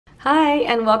Hi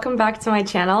and welcome back to my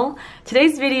channel.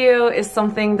 Today's video is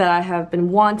something that I have been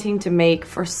wanting to make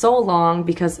for so long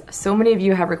because so many of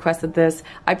you have requested this.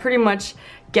 I pretty much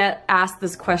get asked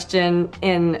this question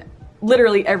in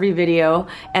literally every video,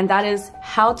 and that is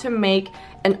how to make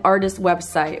an artist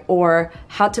website or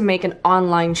how to make an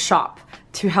online shop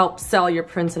to help sell your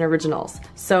prints and originals.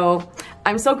 So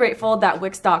I'm so grateful that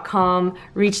Wix.com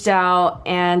reached out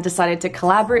and decided to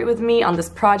collaborate with me on this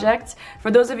project. For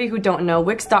those of you who don't know,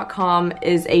 Wix.com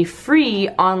is a free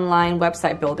online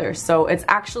website builder. So it's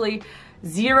actually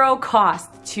zero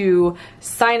cost to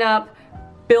sign up,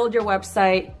 build your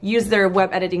website, use their web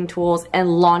editing tools, and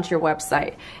launch your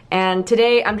website. And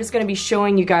today I'm just going to be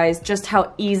showing you guys just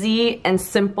how easy and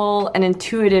simple and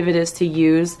intuitive it is to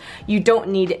use. You don't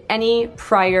need any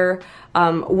prior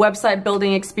website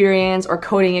building experience or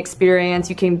coding experience.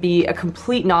 You can be a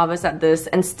complete novice at this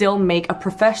and still make a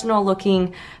professional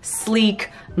looking, sleek,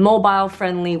 mobile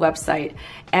friendly website.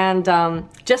 And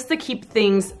just to keep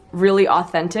things really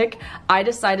authentic, I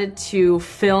decided to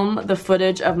film the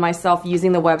footage of myself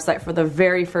using the website for the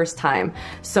very first time.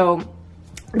 So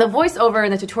the voiceover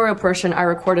in the tutorial portion I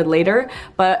recorded later,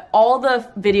 but all the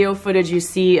video footage you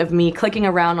see of me clicking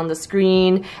around on the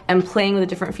screen and playing with the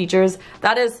different features,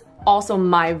 that is also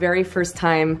my very first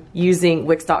time using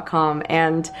Wix.com.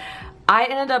 And I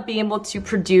ended up being able to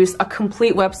produce a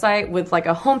complete website with like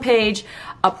a homepage,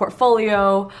 a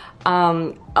portfolio,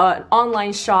 an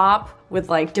online shop with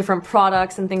like different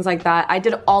products and things like that. I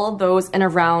did all of those in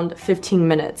around 15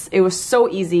 minutes. It was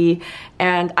so easy,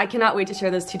 and I cannot wait to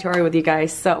share this tutorial with you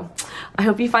guys. So I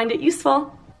hope you find it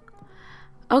useful.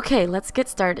 Okay, let's get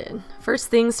started. First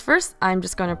things first, I'm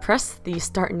just going to press the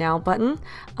Start Now button.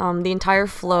 The entire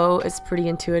flow is pretty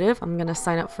intuitive. I'm going to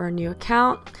sign up for a new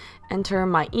account, enter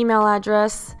my email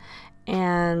address,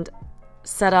 and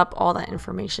set up all that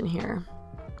information here.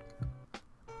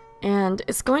 And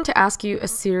it's going to ask you a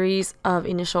series of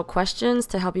initial questions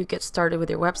to help you get started with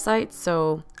your website.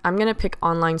 So I'm going to pick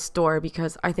online store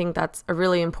because I think that's a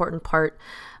really important part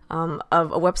of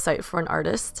a website for an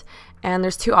artist. And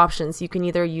there's two options. You can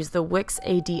either use the Wix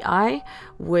ADI,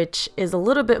 which is a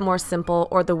little bit more simple,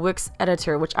 or the Wix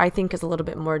editor, which I think is a little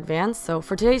bit more advanced. So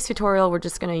for today's tutorial, we're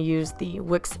just going to use the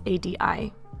Wix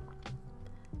ADI.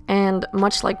 And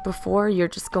much like before, you're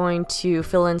just going to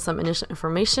fill in some initial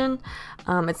information.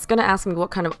 It's going to ask me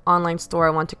what kind of online store I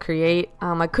want to create.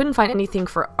 I couldn't find anything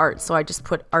for art, so I just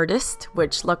put artist,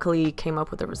 which luckily came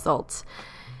up with the results.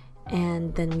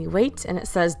 And then we wait, and it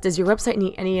says, does your website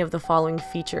need any of the following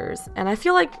features? And I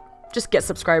feel like just get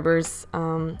subscribers.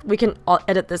 We can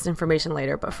edit this information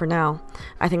later, but for now,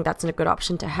 I think that's a good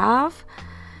option to have.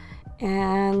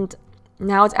 And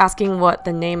now it's asking what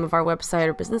the name of our website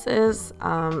or business is.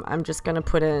 I'm just gonna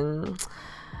put in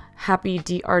Happy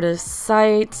D Artist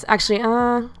site. Actually,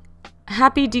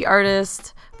 Happy D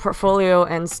Artist portfolio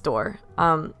and store.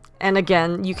 And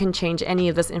again, you can change any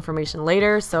of this information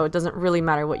later, so it doesn't really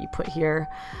matter what you put here.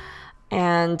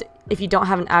 And if you don't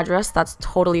have an address, that's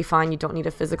totally fine. You don't need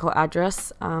a physical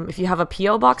address. If you have a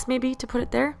PO box maybe to put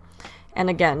it there. And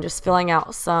again, just filling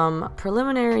out some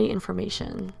preliminary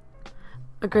information.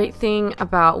 A great thing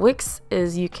about Wix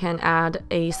is you can add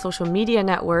a social media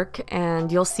network,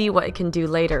 and you'll see what it can do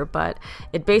later, but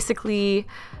it basically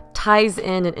ties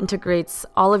in and integrates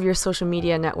all of your social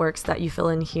media networks that you fill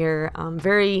in here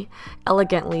very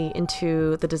elegantly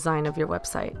into the design of your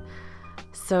website.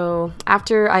 So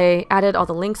after I added all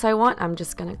the links I want, I'm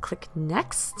just gonna click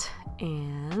next,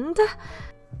 and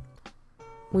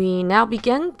we now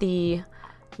begin the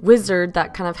wizard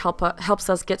that kind of helps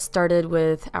us get started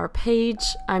with our page.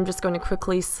 I'm just going to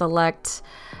quickly select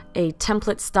a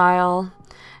template style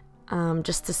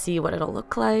just to see what it'll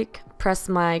look like. Press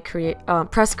create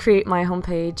my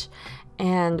homepage,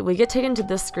 and we get taken to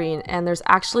this screen, and there's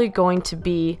actually going to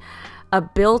be a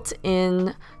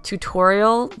built-in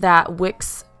tutorial that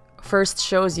Wix first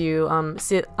shows you.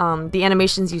 The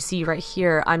animations you see right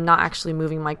here, I'm not actually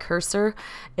moving my cursor.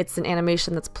 It's an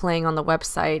animation that's playing on the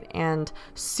website, and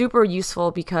super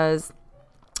useful because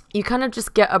you kind of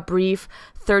just get a brief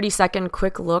 30-second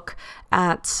quick look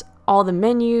at all the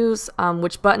menus,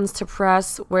 which buttons to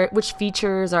press, which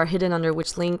features are hidden under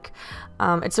which link.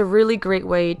 It's a really great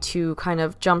way to kind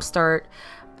of jumpstart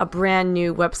a brand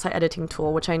new website editing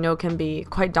tool, which I know can be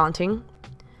quite daunting.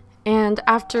 And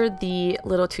after the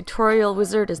little tutorial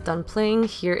wizard is done playing,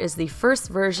 here is the first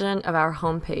version of our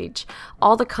homepage.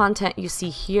 All the content you see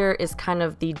here is kind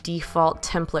of the default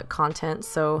template content,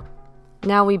 so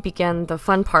now we begin the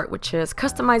fun part, which is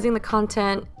customizing the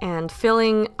content and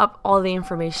filling up all the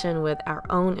information with our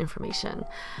own information.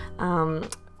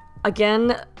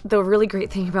 Again, the really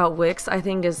great thing about Wix, I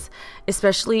think, is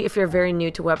especially if you're very new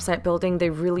to website building,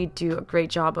 they really do a great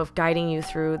job of guiding you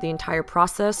through the entire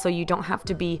process, so you don't have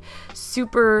to be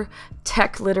super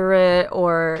tech literate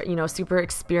or, you know, super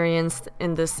experienced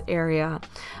in this area.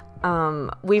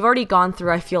 We've already gone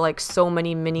through, I feel like, so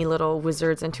many mini little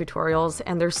wizards and tutorials,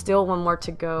 and there's still one more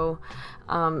to go.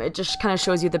 It just kind of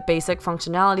shows you the basic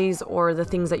functionalities or the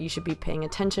things that you should be paying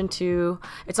attention to.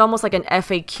 It's almost like an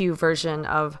FAQ version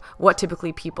of what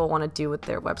typically people want to do with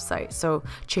their website. So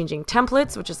changing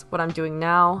templates, which is what I'm doing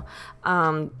now,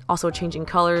 also changing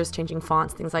colors, changing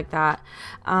fonts, things like that.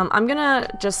 I'm gonna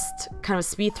just kind of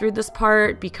speed through this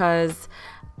part because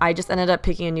I just ended up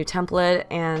picking a new template,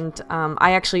 and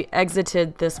I actually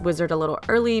exited this wizard a little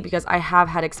early because I have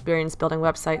had experience building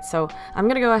websites. So I'm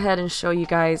gonna go ahead and show you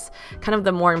guys kind of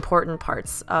the more important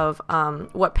parts of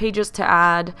what pages to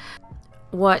add,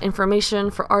 what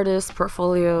information for artists,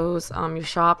 portfolios, your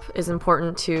shop is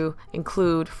important to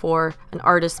include for an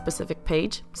artist specific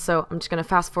page. So I'm just gonna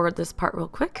fast forward this part real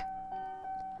quick.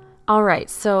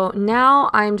 Alright, so now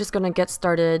I'm just gonna get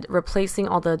started replacing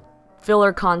all the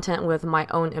filler content with my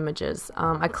own images.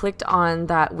 I clicked on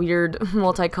that weird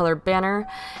multicolored banner,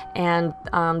 and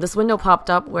this window popped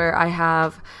up where I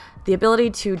have the ability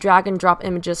to drag and drop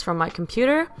images from my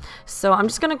computer. So I'm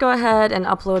just gonna go ahead and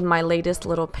upload my latest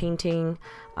little painting.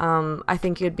 I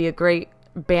think it would be a great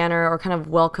banner or kind of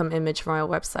welcome image for my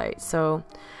website. So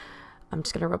I'm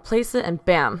just gonna replace it, and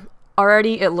bam!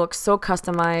 Already it looks so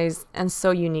customized and so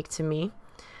unique to me.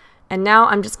 And now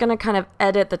I'm just gonna kind of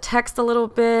edit the text a little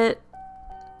bit.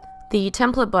 The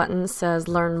template button says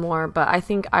learn more, but I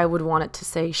think I would want it to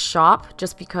say shop,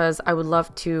 just because I would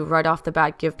love to right off the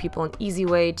bat give people an easy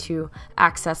way to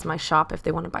access my shop if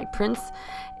they want to buy prints.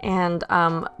 And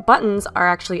buttons are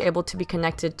actually able to be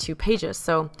connected to pages.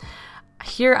 So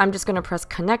here I'm just going to press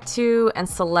connect to and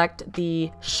select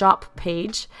the shop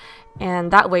page.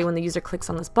 And that way when the user clicks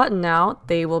on this button now,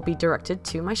 they will be directed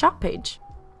to my shop page.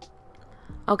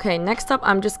 Okay, next up,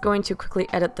 I'm just going to quickly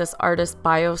edit this artist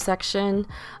bio section.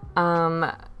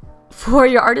 For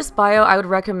your artist bio, I would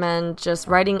recommend just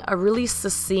writing a really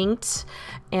succinct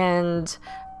and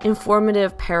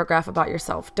informative paragraph about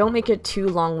yourself. Don't make it too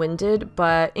long-winded,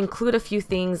 but include a few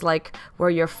things like where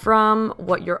you're from,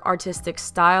 what your artistic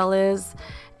style is,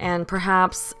 and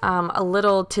perhaps a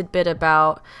little tidbit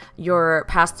about your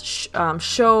past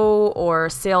show or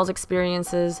sales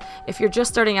experiences. If you're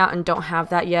just starting out and don't have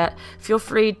that yet, feel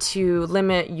free to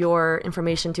limit your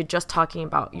information to just talking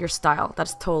about your style.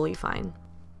 That's totally fine.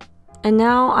 And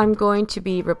now I'm going to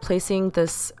be replacing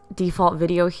this default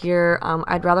video here.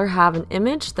 I'd rather have an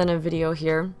image than a video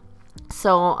here.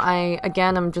 So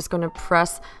I'm just going to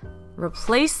press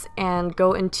replace and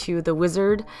go into the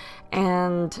wizard,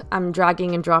 and I'm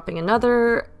dragging and dropping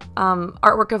another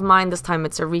artwork of mine. This time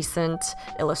it's a recent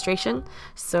illustration,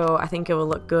 so I think it will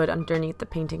look good underneath the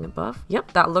painting above.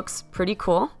 Yep, that looks pretty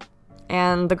cool.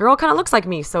 And the girl kind of looks like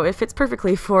me, so it fits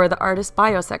perfectly for the artist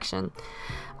bio section.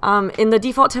 In the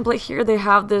default template here, they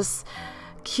have this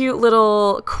cute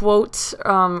little quote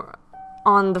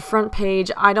on the front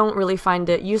page. I don't really find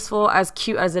it useful, as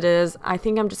cute as it is. I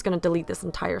think I'm just going to delete this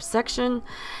entire section,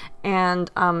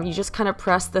 and you just kind of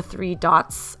press the 3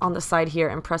 dots on the side here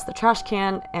and press the trash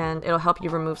can, and it'll help you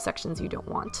remove sections you don't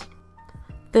want.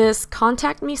 This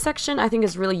contact me section I think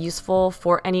is really useful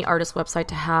for any artist website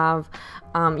to have.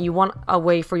 You want a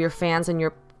way for your fans and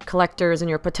your collectors and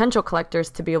your potential collectors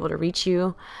to be able to reach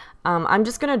you. I'm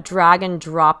just going to drag and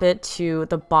drop it to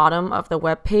the bottom of the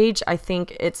web page. I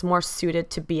think it's more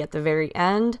suited to be at the very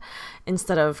end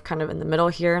instead of kind of in the middle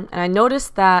here. And I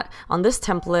noticed that on this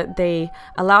template, they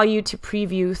allow you to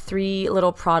preview 3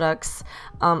 little products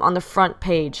on the front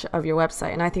page of your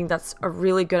website. And I think that's a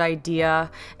really good idea.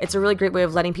 It's a really great way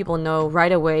of letting people know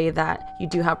right away that you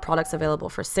do have products available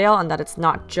for sale and that it's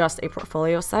not just a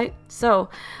portfolio site. So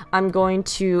I'm going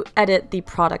to edit the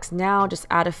products now, just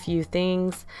add a few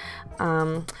things.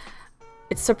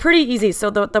 It's pretty easy.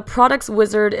 So the products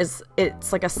wizard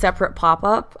it's like a separate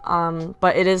pop-up,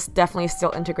 but it is definitely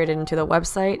still integrated into the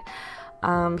website.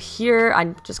 Here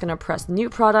I'm just gonna press new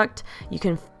product. You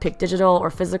can pick digital or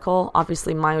physical.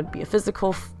 Obviously mine would be a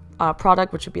physical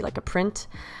product, which would be like a print.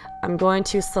 I'm going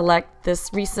to select this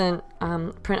recent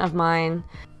print of mine.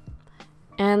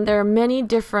 And there are many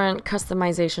different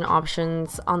customization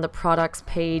options on the products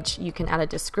page. You can add a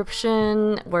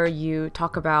description where you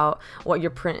talk about what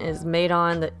your print is made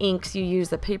on, the inks you use,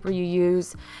 the paper you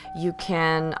use. You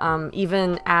can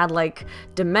even add like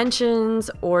dimensions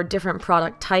or different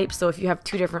product types. So if you have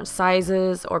 2 different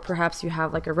sizes, or perhaps you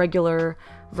have like a regular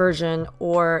version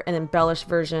or an embellished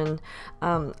version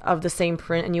of the same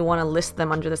print, and you want to list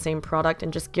them under the same product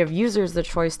and just give users the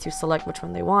choice to select which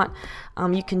one they want,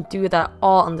 you can do that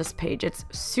all on this page. It's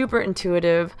super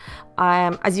intuitive.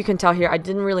 As you can tell here, I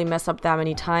didn't really mess up that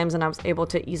many times, and I was able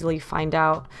to easily find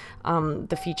out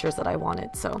the features that I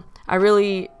wanted. So I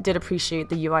really did appreciate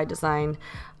the UI design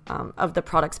of the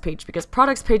products page, because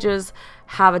products pages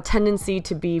have a tendency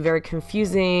to be very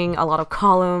confusing, a lot of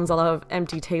columns, a lot of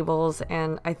empty tables,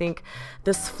 and I think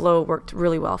this flow worked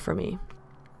really well for me.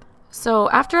 So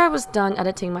after I was done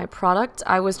editing my product,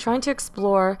 I was trying to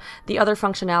explore the other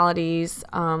functionalities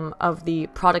of the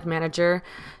product manager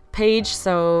page.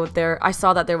 So I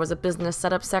saw that there was a business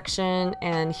setup section,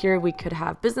 and here we could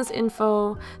have business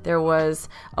info. There was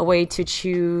a way to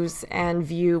choose and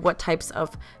view what types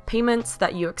of payments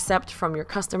that you accept from your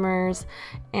customers.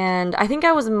 And I think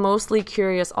I was mostly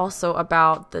curious also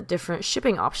about the different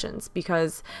shipping options,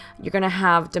 because you're going to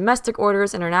have domestic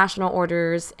orders, international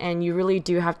orders, and you really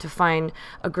do have to find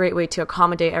a great way to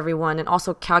accommodate everyone and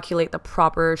also calculate the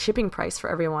proper shipping price for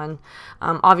everyone.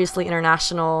 Obviously,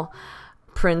 international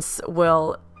prints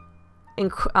will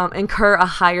incur a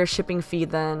higher shipping fee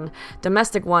than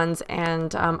domestic ones,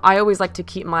 and I always like to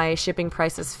keep my shipping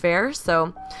prices fair.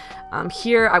 So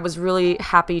here I was really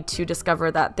happy to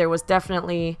discover that there was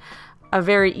definitely a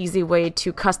very easy way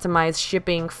to customize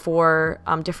shipping for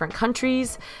different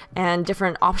countries and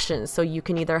different options. So you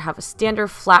can either have a standard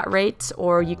flat rate,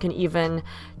 or you can even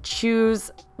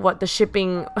choose what the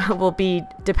shipping will be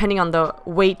depending on the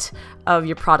weight of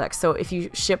your product. So if you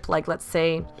ship, like, let's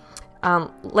say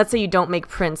you don't make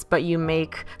prints, but you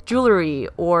make jewelry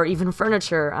or even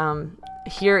furniture,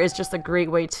 here is just a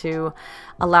great way to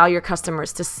allow your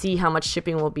customers to see how much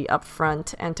shipping will be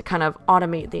upfront and to kind of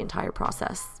automate the entire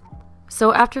process.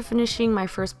 So after finishing my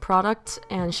first product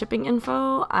and shipping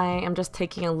info, I am just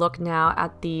taking a look now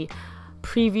at the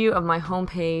preview of my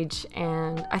homepage,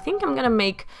 and I think I'm gonna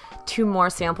make 2 more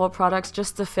sample products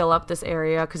just to fill up this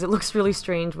area, because it looks really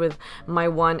strange with my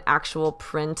one actual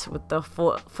print with the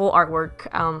full artwork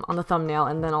on the thumbnail,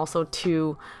 and then also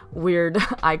 2 weird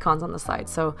icons on the side.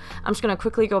 So I'm just gonna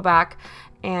quickly go back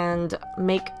and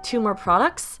make 2 more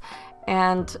products.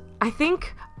 And I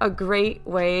think a great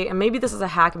way, and maybe this is a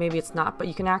hack, maybe it's not, but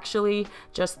you can actually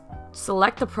just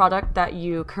select the product that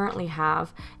you currently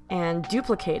have and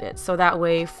duplicate it. So that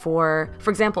way, for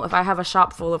example, if I have a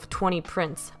shop full of 20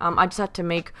 prints, I just have to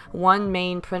make 1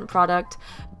 main print product,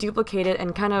 duplicate it,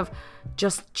 and kind of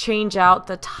just change out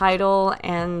the title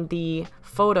and the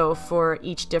photo for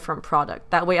each different product.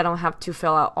 That way I don't have to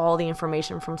fill out all the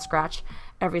information from scratch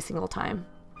every single time.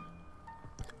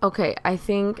 Okay, I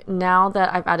think now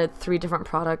that I've added 3 different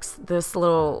products, this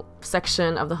little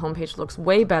section of the homepage looks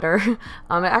way better. It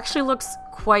actually looks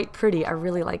quite pretty. I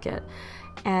really like it.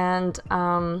 And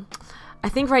I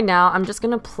think right now I'm just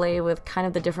gonna play with kind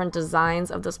of the different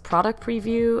designs of this product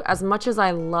preview. As much as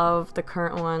I love the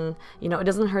current one, you know, it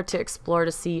doesn't hurt to explore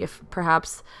to see if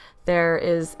perhaps there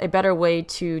is a better way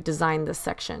to design this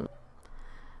section.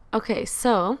 Okay,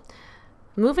 so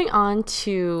moving on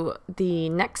to the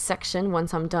next section,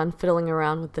 once I'm done fiddling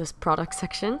around with this product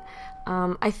section,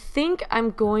 I think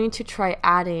I'm going to try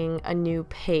adding a new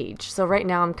page. So right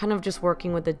now I'm kind of just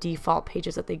working with the default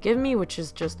pages that they give me, which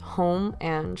is just home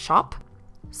and shop.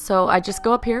 So I just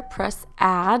go up here, press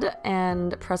add,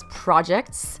 and press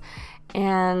projects.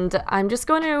 And I'm just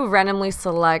going to randomly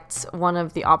select one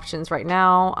of the options right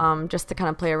now, just to kind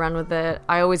of play around with it.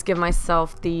 I always give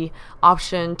myself the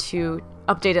option to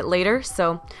update it later.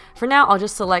 So for now, I'll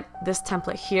just select this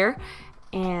template here,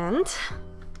 and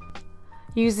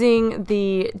using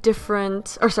the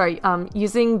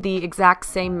using the exact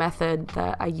same method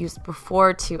that I used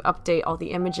before to update all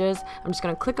the images, I'm just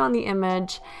going to click on the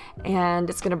image, and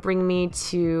it's going to bring me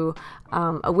to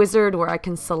a wizard where I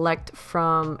can select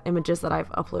from images that I've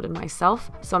uploaded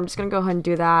myself. So I'm just going to go ahead and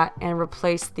do that and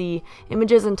replace the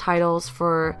images and titles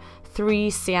for 3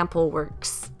 sample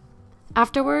works.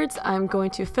 Afterwards, I'm going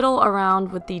to fiddle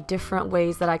around with the different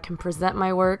ways that I can present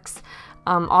my works.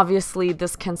 Obviously,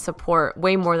 this can support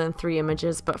way more than 3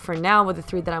 images, but for now, with the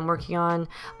 3 that I'm working on,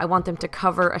 I want them to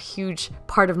cover a huge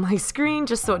part of my screen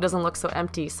just so it doesn't look so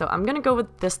empty. So I'm gonna go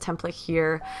with this template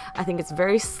here. I think it's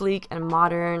very sleek and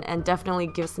modern and definitely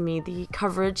gives me the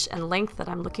coverage and length that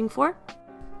I'm looking for.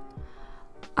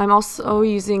 I'm also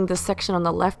using this section on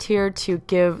the left here to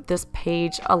give this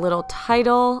page a little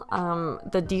title.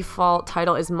 The default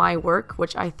title is my work,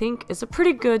 which I think is a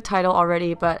pretty good title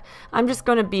already, but I'm just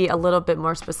going to be a little bit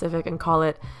more specific and call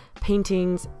it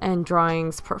Paintings and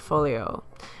Drawings Portfolio.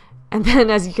 And then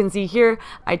as you can see here,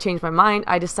 I changed my mind.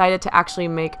 I decided to actually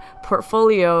make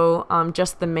portfolio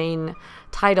just the main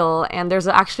title, and there's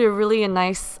actually a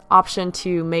nice option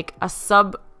to make a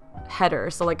sub header,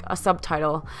 so like a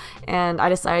subtitle, and I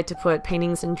decided to put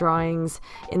paintings and drawings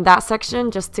in that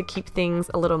section just to keep things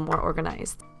a little more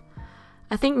organized.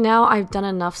 I think now I've done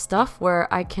enough stuff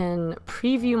where I can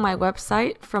preview my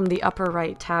website from the upper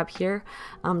right tab here.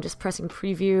 I'm just pressing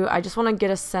preview. I just want to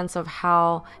get a sense of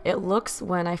how it looks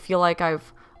when I feel like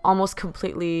I've almost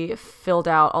completely filled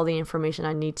out all the information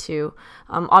I need to.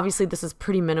 Obviously this is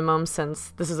pretty minimum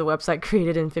since this is a website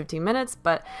created in 15 minutes,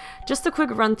 but just a quick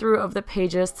run through of the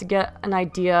pages to get an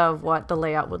idea of what the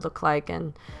layout would look like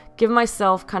and give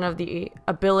myself kind of the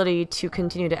ability to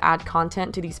continue to add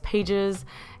content to these pages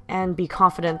and be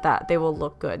confident that they will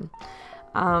look good.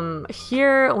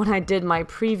 Here, when I did my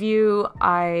preview,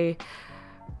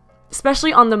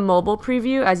 especially on the mobile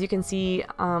preview, as you can see,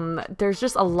 there's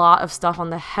just a lot of stuff on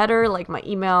the header, like my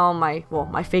email,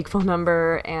 my fake phone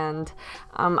number, and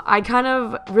I kind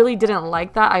of really didn't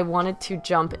like that. I wanted to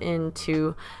jump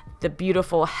into the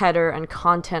beautiful header and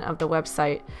content of the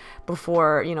website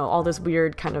before, you know, all this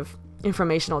weird kind of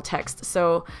informational text.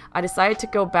 So I decided to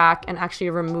go back and actually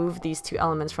remove these two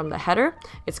elements from the header.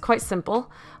 It's quite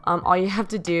simple. All you have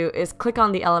to do is click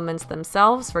on the elements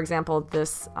themselves, for example,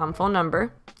 this phone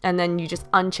number, and then you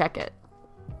just uncheck it.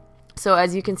 So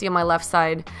as you can see on my left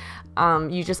side,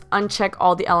 you just uncheck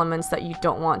all the elements that you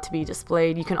don't want to be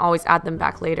displayed. You can always add them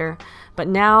back later. But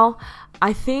now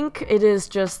I think it is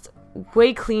just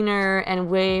way cleaner and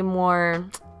way more,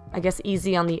 I guess,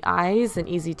 easy on the eyes and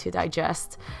easy to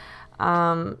digest.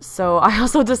 So I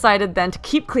also decided then to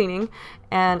keep cleaning,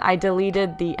 and I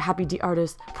deleted the Happy D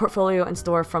Artist portfolio and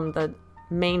store from the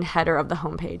main header of the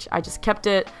homepage. I just kept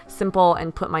it simple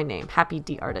and put my name, Happy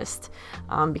D Artist,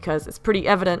 because it's pretty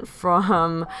evident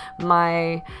from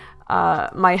my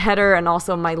header and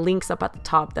also my links up at the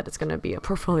top that it's going to be a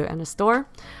portfolio and a store.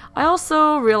 I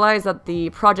also realized that the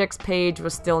projects page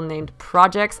was still named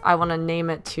projects. I want to name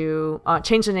it to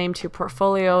change the name to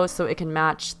portfolio so it can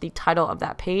match the title of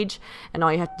that page, and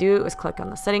all you have to do is click on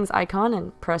the settings icon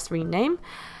and press rename.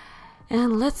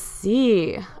 And let's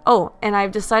see. Oh, and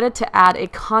I've decided to add a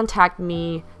contact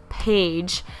me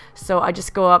page. So I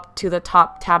just go up to the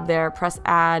top tab there, press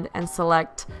add, and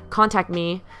select contact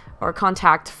me or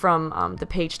contact from the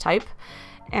page type.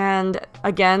 And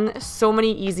again, so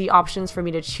many easy options for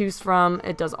me to choose from.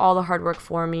 It does all the hard work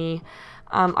for me.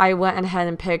 I went ahead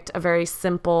and picked a very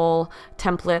simple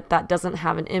template that doesn't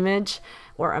have an image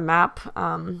or a map.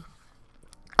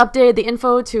 Updated the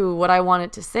info to what I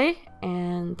wanted to say,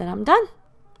 and then I'm done.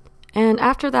 And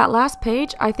after that last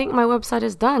page, I think my website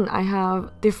is done. I have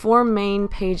the 4 main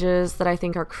pages that I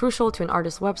think are crucial to an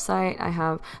artist's website. I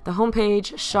have the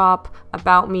homepage, shop,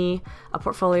 about me, a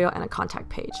portfolio, and a contact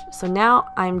page. So now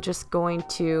I'm just going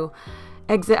to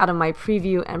exit out of my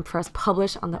preview and press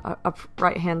publish on the up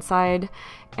right hand side.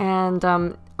 And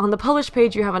on the publish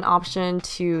page, you have an option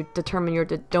to determine your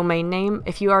domain name.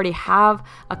 If you already have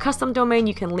a custom domain,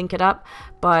 you can link it up.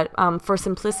 But for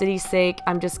simplicity's sake,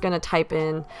 I'm just going to type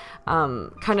in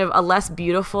kind of a less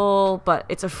beautiful, but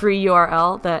it's a free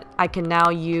URL that I can now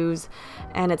use.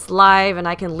 And it's live, and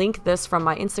I can link this from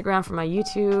my Instagram, from my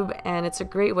YouTube. And it's a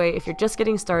great way if you're just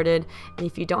getting started and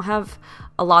if you don't have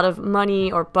a lot of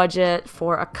money or budget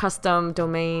for a custom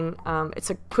domain.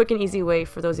 It's a quick and easy way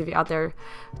for those of you out there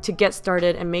to get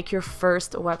started and make your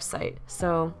first website.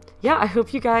 So yeah, I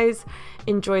hope you guys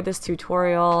enjoyed this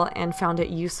tutorial and found it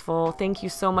useful. Thank you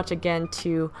so much again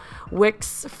to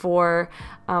Wix for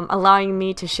allowing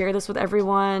me to share this with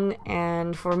everyone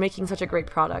and for making such a great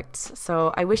product.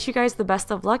 So I wish you guys the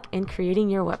best of luck in creating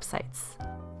your websites.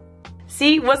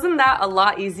 See, wasn't that a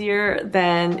lot easier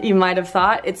than you might have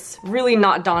thought? It's really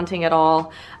not daunting at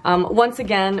all. Once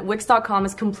again, Wix.com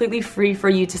is completely free for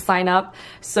you to sign up,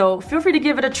 so feel free to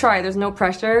give it a try. There's no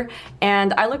pressure,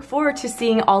 and I look forward to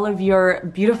seeing all of your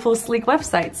beautiful, sleek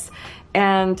websites.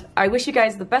 And I wish you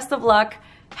guys the best of luck,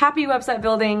 happy website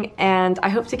building, and I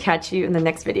hope to catch you in the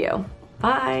next video.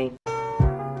 Bye!